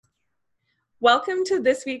Welcome to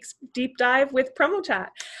this week's deep dive with Promo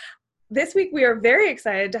Chat. This week we are very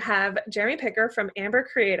excited to have Jeremy Picker from Amber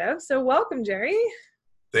Creative. So welcome, Jerry.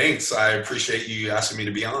 Thanks. I appreciate you asking me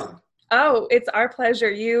to be on. Oh, it's our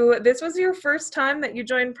pleasure. This was your first time that you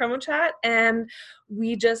joined Promo Chat, and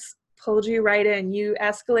we just pulled you right in. You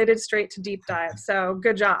escalated straight to deep dive. So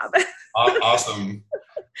good job. Awesome.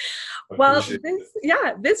 Well,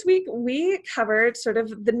 this week we covered sort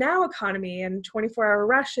of the now economy and 24-hour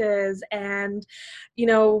rushes and,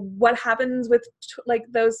 what happens with like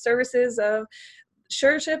those services of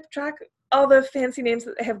SureShip, Track, all the fancy names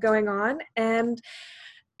that they have going on. And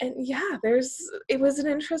yeah, it was an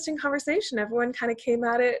interesting conversation. Everyone kind of came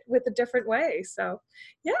at it with a different way. So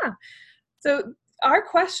yeah. So our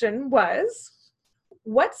question was,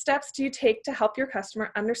 what steps do you take to help your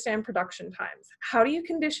customer understand production times? How do you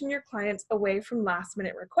condition your clients away from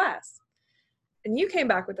last-minute requests? And you came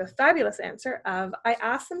back with a fabulous answer of, I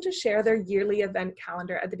ask them to share their yearly event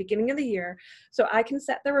calendar at the beginning of the year so I can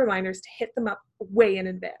set the reminders to hit them up way in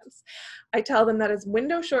advance. I tell them that as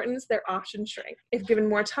window shortens, their options shrink. If given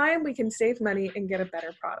more time, we can save money and get a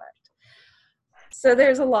better product. So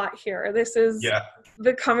there's a lot here.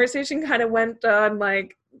 The conversation kind of went on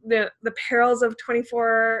like the perils of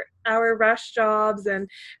 24-hour rush jobs and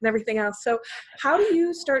everything else. So how do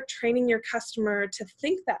you start training your customer to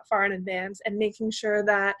think that far in advance and making sure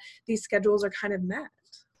that these schedules are kind of met?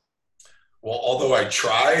 Well, although I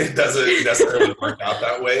try, it doesn't necessarily work out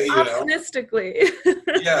that way, Optimistically.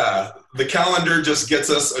 Yeah, the calendar just gets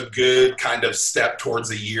us a good kind of step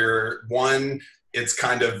towards a year. One, it's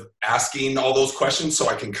kind of asking all those questions so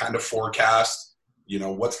I can kind of forecast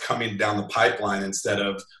what's coming down the pipeline instead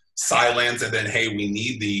of silence and then, hey, we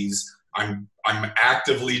need these. I'm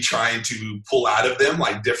actively trying to pull out of them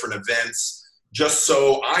like different events just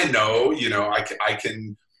so I know, I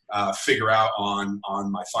can figure out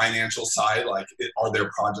on my financial side, like are there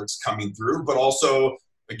projects coming through? But also,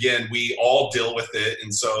 again, we all deal with it.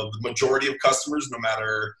 And so the majority of customers, no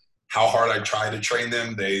matter how hard I try to train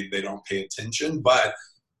them, they don't pay attention. But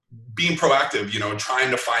being proactive,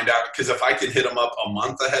 trying to find out, because if I can hit them up a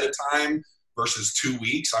month ahead of time versus 2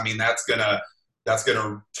 weeks, I mean, that's gonna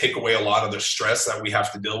take away a lot of the stress that we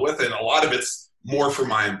have to deal with. And a lot of it's more for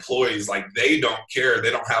my employees. Like, they don't care.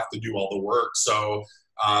 They don't have to do all the work. So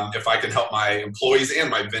if I can help my employees and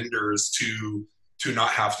my vendors to not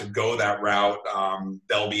have to go that route,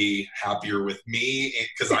 they'll be happier with me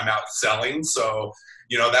because I'm out selling. So,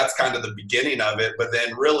 that's kind of the beginning of it. But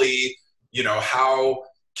then really, how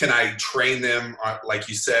can I train them, like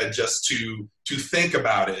you said, just to think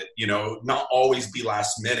about it, not always be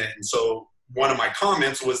last minute. And so one of my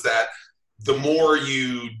comments was that the more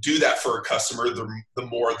you do that for a customer, the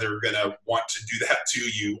more they're going to want to do that to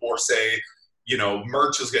you, or say,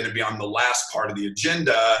 merch is going to be on the last part of the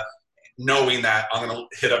agenda, knowing that I'm going to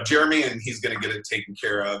hit up Jeremy and he's going to get it taken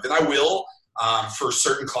care of. And I will for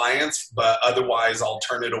certain clients, but otherwise I'll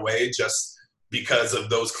turn it away just because of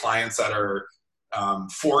those clients that are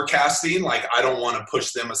forecasting. Like, I don't want to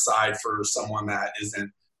push them aside for someone that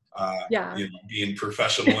isn't being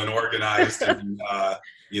professional and organized and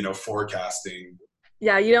forecasting.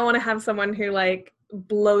 Yeah, you don't want to have someone who like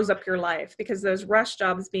blows up your life, because those rush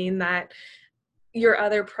jobs mean that your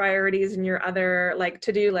other priorities and your other like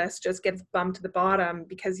to-do list just gets bumped to the bottom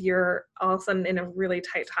because you're all of a sudden in a really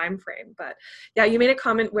tight time frame. But yeah, you made a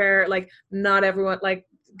comment where like not everyone, like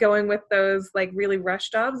going with those like really rush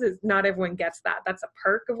jobs, is not everyone gets that. That's a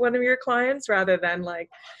perk of one of your clients, rather than like,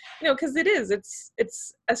 because it's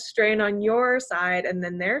a strain on your side and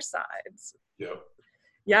then their sides. Yep.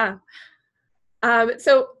 Yeah.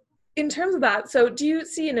 So in terms of that, so do you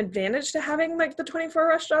see an advantage to having like the 24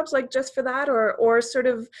 rush jobs, like just for that, or sort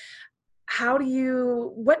of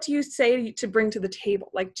what do you say to bring to the table?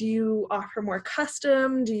 Like, do you offer more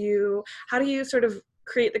custom? How do you sort of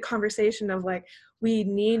create the conversation of like, we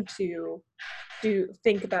need to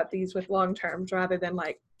think about these with long terms rather than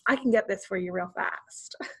like, I can get this for you real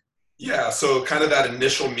fast? Yeah. So kind of that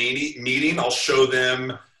initial meeting, I'll show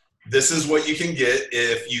them, this is what you can get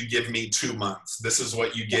if you give me 2 months. This is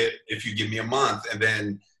what you get if you give me a month. And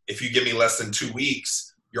then if you give me less than 2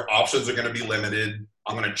 weeks, your options are going to be limited.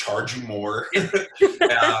 I'm going to charge you more, and then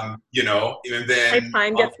my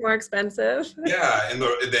time gets more expensive. Yeah. And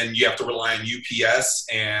then you have to rely on UPS,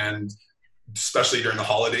 and especially during the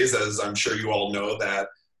holidays, as I'm sure you all know, that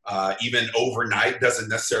even overnight doesn't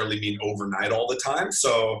necessarily mean overnight all the time.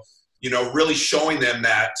 So, really showing them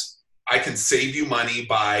that I can save you money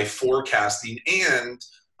by forecasting, and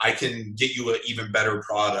I can get you an even better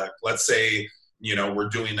product. Let's say, we're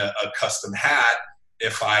doing a custom hat.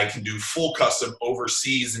 If I can do full custom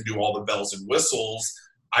overseas and do all the bells and whistles,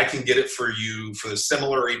 I can get it for you for the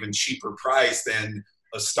similar or even cheaper price than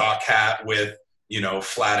a stock hat with,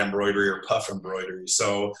 flat embroidery or puff embroidery.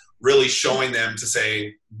 So really showing them to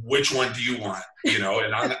say, which one do you want? And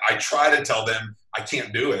I try to tell them I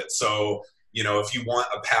can't do it. So, if you want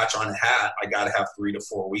a patch on a hat, I got to have 3 to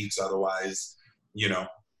 4 weeks. Otherwise,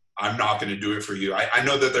 I'm not going to do it for you. I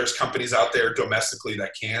know that there's companies out there domestically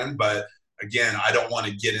that can, but again, I don't want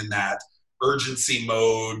to get in that urgency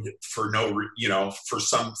mode for for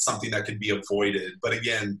something that could be avoided. But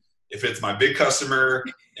again, if it's my big customer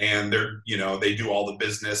and they're, they do all the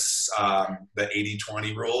business, the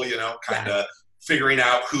 80-20 rule, kind of figuring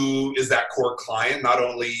out who is that core client, not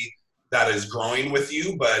only that is growing with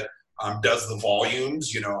you, but does the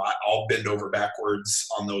volumes, I'll bend over backwards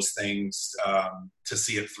on those things to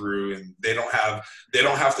see it through. And they don't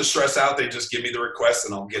have to stress out. They just give me the request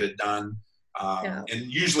and I'll get it done. And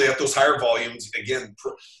usually at those higher volumes, again,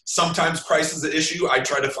 sometimes price is the issue. I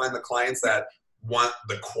try to find the clients that want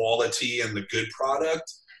the quality and the good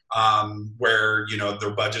product, where,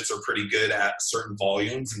 their budgets are pretty good at certain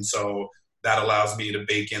volumes. And so that allows me to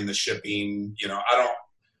bake in the shipping.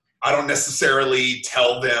 I don't necessarily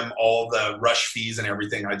tell them all the rush fees and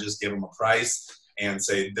everything. I just give them a price and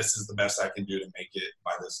say, this is the best I can do to make it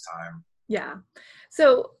by this time. Yeah.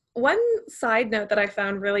 So one side note that I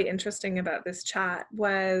found really interesting about this chat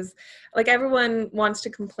was, like, everyone wants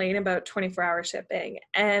to complain about 24-hour shipping.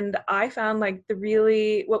 And I found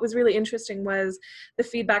what was really interesting was the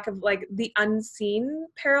feedback of like the unseen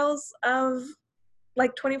perils of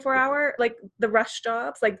like 24-hour, like the rush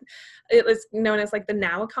jobs, like it was known as like the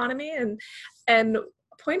now economy, and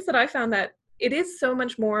points that I found that it is so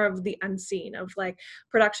much more of the unseen of like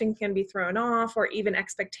production can be thrown off, or even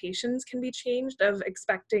expectations can be changed of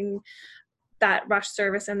expecting that rush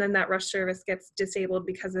service, and then that rush service gets disabled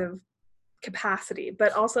because of capacity.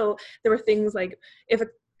 But also there were things like if a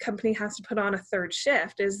company has to put on a third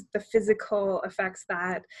shift, is the physical effects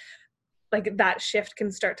that like that shift can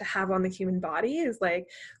start to have on the human body, is like,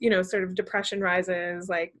 sort of depression rises,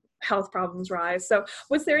 like health problems rise. So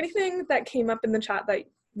was there anything that came up in the chat that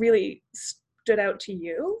really stood out to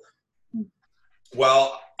you?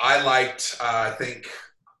 Well, I liked, I think,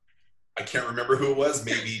 I can't remember who it was,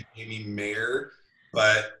 maybe Amy Mayer,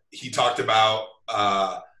 but he talked about,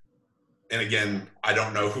 and again, I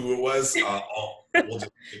don't know who it was. We'll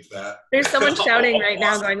just keep that. There's someone shouting right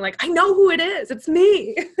now going like, I know who it is. It's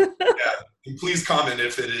me. Yeah. And please comment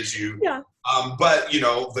if it is you. Yeah. But,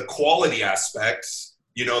 the quality aspects,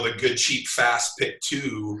 the good, cheap, fast pick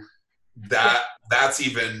two, that's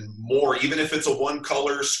even more, even if it's a one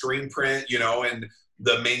color screen print, and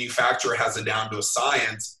the manufacturer has it down to a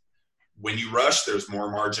science. When you rush, there's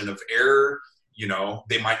more margin of error.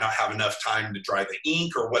 They might not have enough time to dry the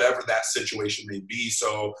ink or whatever that situation may be.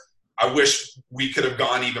 So I wish we could have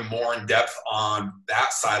gone even more in depth on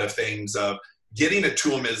that side of things. Of getting it to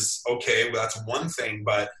them is okay, well, that's one thing,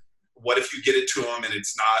 but what if you get it to them and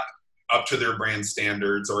it's not up to their brand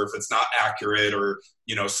standards, or if it's not accurate, or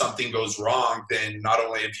something goes wrong? Then not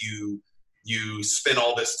only if you spend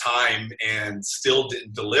all this time and still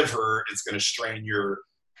didn't deliver, it's going to strain your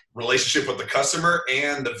relationship with the customer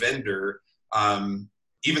and the vendor,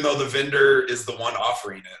 even though the vendor is the one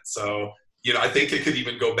offering it. So I think it could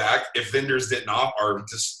even go back. If vendors didn't or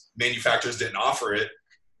just manufacturers didn't offer it,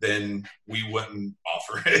 then we wouldn't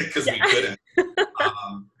offer it because we couldn't.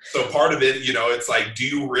 So part of it, it's like, do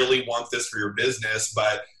you really want this for your business?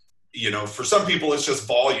 But, for some people, it's just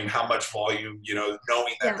volume, how much volume,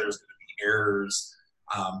 knowing that there's going to be errors.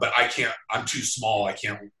 But I'm too small. I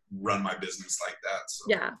can't run my business like that. So.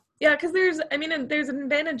 Yeah. Yeah, because there's an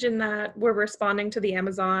advantage in that we're responding to the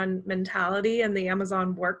Amazon mentality and the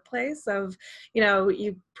Amazon workplace of,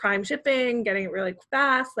 you prime shipping, getting it really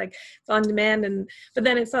fast, like it's on demand. But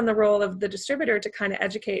then it's on the role of the distributor to kind of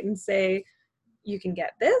educate and say, you can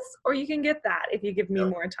get this or you can get that if you give me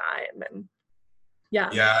more time. And yeah.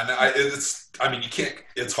 And you can't,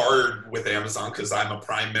 it's hard with Amazon because I'm a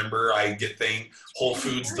Prime member. I get Whole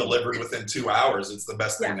Foods delivered within 2 hours. It's the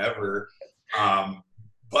best thing ever.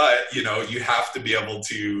 But, you have to be able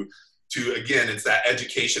to again, it's that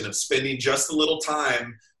education of spending just a little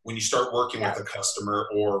time when you start working with a customer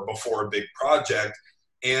or before a big project,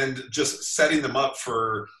 and just setting them up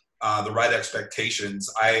for the right expectations.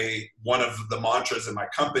 One of the mantras in my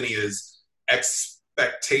company is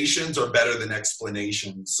expectations are better than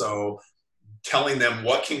explanations. So telling them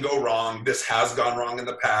what can go wrong. This has gone wrong in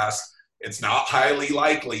the past. It's not highly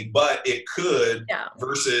likely, but it could,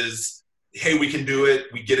 versus, hey, we can do it.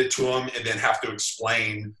 We get it to them and then have to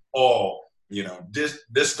explain, you know,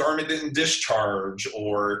 this garment didn't discharge,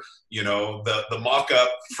 or, you know, the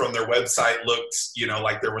mock-up from their website looked, you know,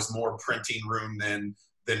 like there was more printing room than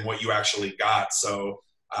what you actually got. So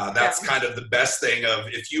that's kind of the best thing of,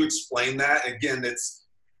 if you explain that, again,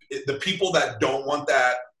 the people that don't want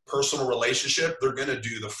that personal relationship, they're going to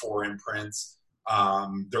do the 4 imprints.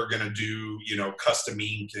 They're going to do, you know, Custom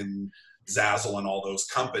Ink and Zazzle and all those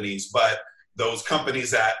companies. But those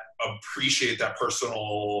companies that appreciate that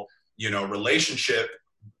personal, you know, relationship,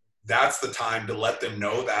 that's the time to let them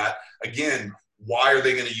know that. Again, why are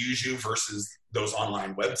they going to use you versus those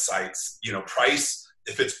online websites? You know, price,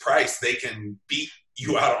 if it's price, they can beat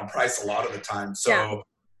you out on price a lot of the time. So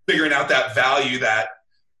figuring out that value that,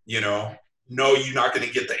 you know, no, you're not going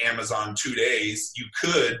to get the Amazon 2 days. You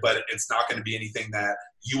could, but it's not going to be anything that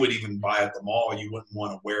you would even buy at the mall. You wouldn't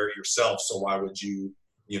want to wear it yourself. So why would you,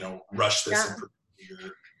 you know, rush this and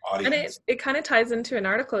your audience? And it kind of ties into an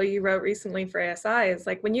article you wrote recently for ASI. Is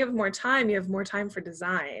like, when you have more time, you have more time for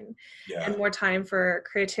design and more time for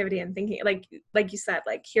creativity and thinking. Like you said,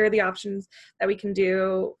 like, here are the options that we can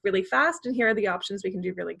do really fast, and here are the options we can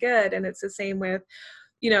do really good. And it's the same with,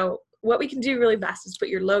 you know, what we can do really best is put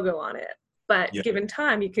your logo on it. But given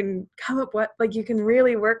time, you can come up with, like, you can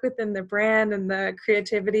really work within the brand and the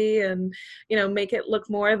creativity and, you know, make it look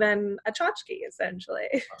more than a tchotchke, essentially.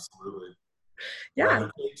 Absolutely. Yeah. Well,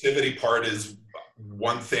 the creativity part is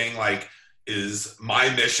one thing, like, is my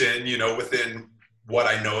mission, you know, within what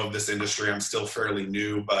I know of this industry. I'm still fairly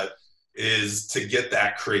new, but is to get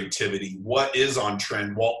that creativity. What is on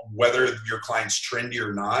trend? Well, whether your client's trendy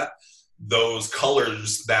or not, those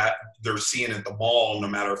colors that they're seeing at the mall, no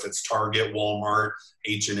matter if it's Target, Walmart,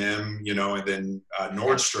 H&M, you know, and then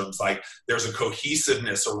Nordstrom's, like, there's a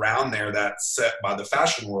cohesiveness around there that's set by the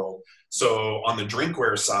fashion world. So on the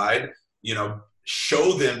drinkware side, you know,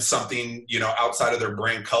 show them something, you know, outside of their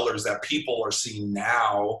brand colors that people are seeing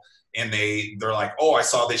now. And they're like, oh, I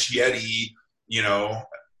saw this Yeti, you know,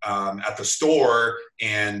 at the store,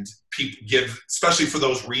 and people give, especially for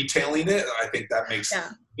those retailing it, I think that makes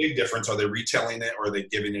a big difference. Are they retailing it, or are they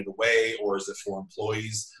giving it away, or is it for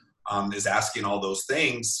employees? Is asking all those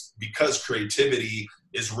things, because creativity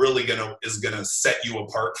is really gonna set you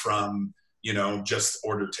apart from, you know, just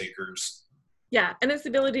order takers. Yeah, and it's the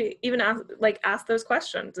ability to even ask those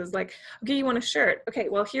questions. Is like, okay, you want a shirt? Okay,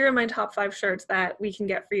 well, here are my top 5 shirts that we can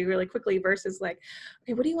get for you really quickly, versus like,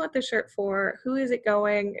 okay, what do you want the shirt for? Who is it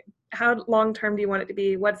going? How long-term do you want it to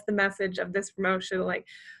be? What's the message of this promotion? Like,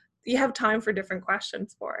 you have time for different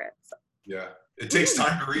questions for it. So. Yeah, it takes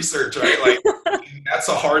time to research, right? Like, that's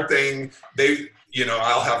a hard thing. You know,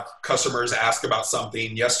 I'll have customers ask about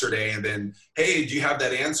something yesterday, and then, hey, do you have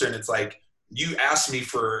that answer? And it's like, you asked me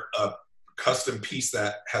for a custom piece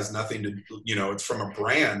that has nothing to, you know, it's from a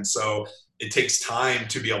brand. So it takes time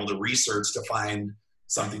to be able to research to find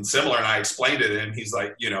something similar. And I explained it, and he's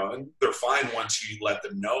like, you know, and they're fine once you let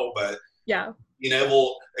them know, but being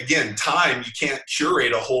able, again, time, you can't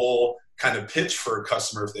curate a whole kind of pitch for a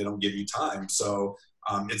customer if they don't give you time. So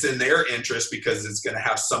it's in their interest, because it's going to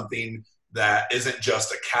have something that isn't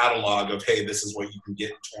just a catalog of, hey, this is what you can get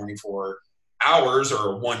in 24 hours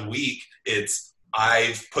or 1 week. It's,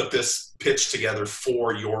 I've put this pitch together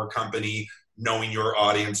for your company, knowing your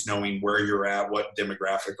audience, knowing where you're at, what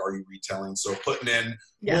demographic are you retailing. So putting in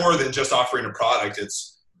more than just offering a product,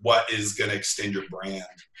 it's what is going to extend your brand.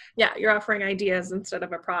 Yeah, you're offering ideas instead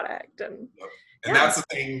of a product. And that's the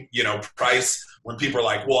thing, you know, price, when people are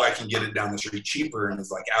like, well, I can get it down the street cheaper. And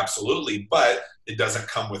it's like, absolutely. But it doesn't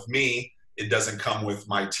come with me. It doesn't come with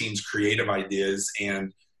my team's creative ideas.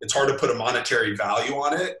 And it's hard to put a monetary value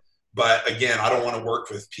on it. But again, I don't want to work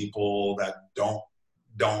with people that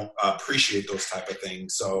don't appreciate those type of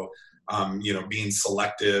things. So, you know, being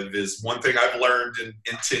selective is one thing I've learned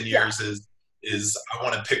in 10 years is I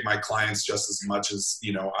want to pick my clients just as much as,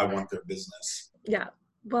 you know, I want their business. Yeah.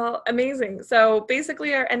 Well, amazing. So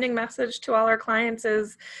basically our ending message to all our clients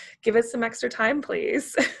is, give us some extra time,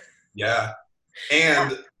 please. Yeah.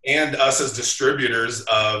 And us as distributors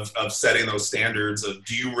of setting those standards of,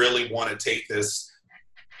 do you really want to take this,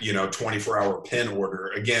 you know, 24-hour pin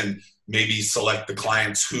order? Again, maybe select the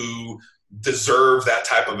clients who deserve that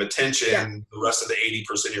type of attention. The rest of the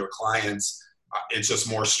 80% of your clients, it's just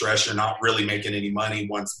more stress. You're not really making any money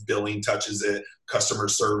once billing touches it, customer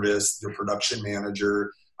service, your production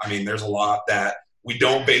manager. I mean, there's a lot that we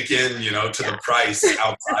don't bake in, you know, to the price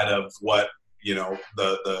outside of what, you know,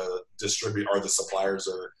 the distributor or the suppliers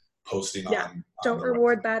are posting on. Don't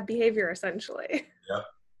reward bad behavior, essentially.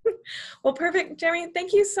 Yep. Well, perfect. Jeremy,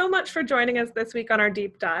 thank you so much for joining us this week on our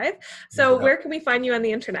deep dive. So where can we find you on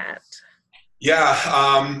the internet? Yeah,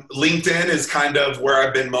 LinkedIn is kind of where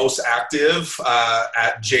I've been most active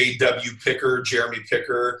at JW Picker, Jeremy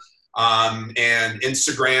Picker, and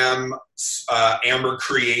Instagram. Amber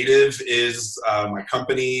Creative is my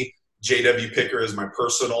company. JW Picker is my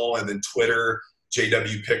personal, and then Twitter,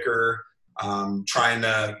 JW Picker. Trying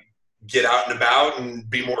to get out and about and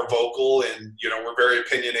be more vocal, and we're very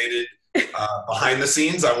opinionated behind the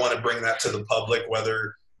scenes. I want to bring that to the public,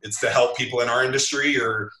 whether it's to help people in our industry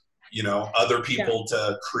or other people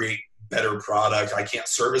to create better product. I can't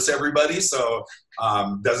service everybody, so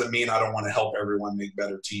doesn't mean I don't want to help everyone make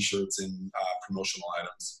better t-shirts and promotional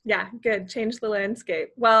items. Yeah, good. Change the landscape.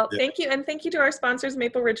 Well, thank you. And thank you to our sponsors,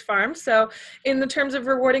 Maple Ridge Farm. So in the terms of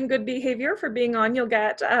rewarding good behavior for being on, you'll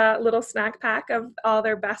get a little snack pack of all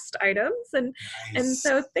their best items. And Nice. and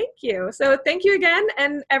so thank you. So thank you again.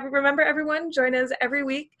 And remember, everyone, join us every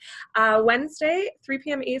week, Wednesday, 3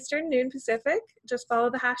 p.m. Eastern, noon Pacific. Just follow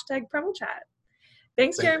the hashtag promo chat.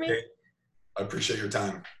 Thanks, Jeremy. I appreciate your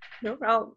time. No problem.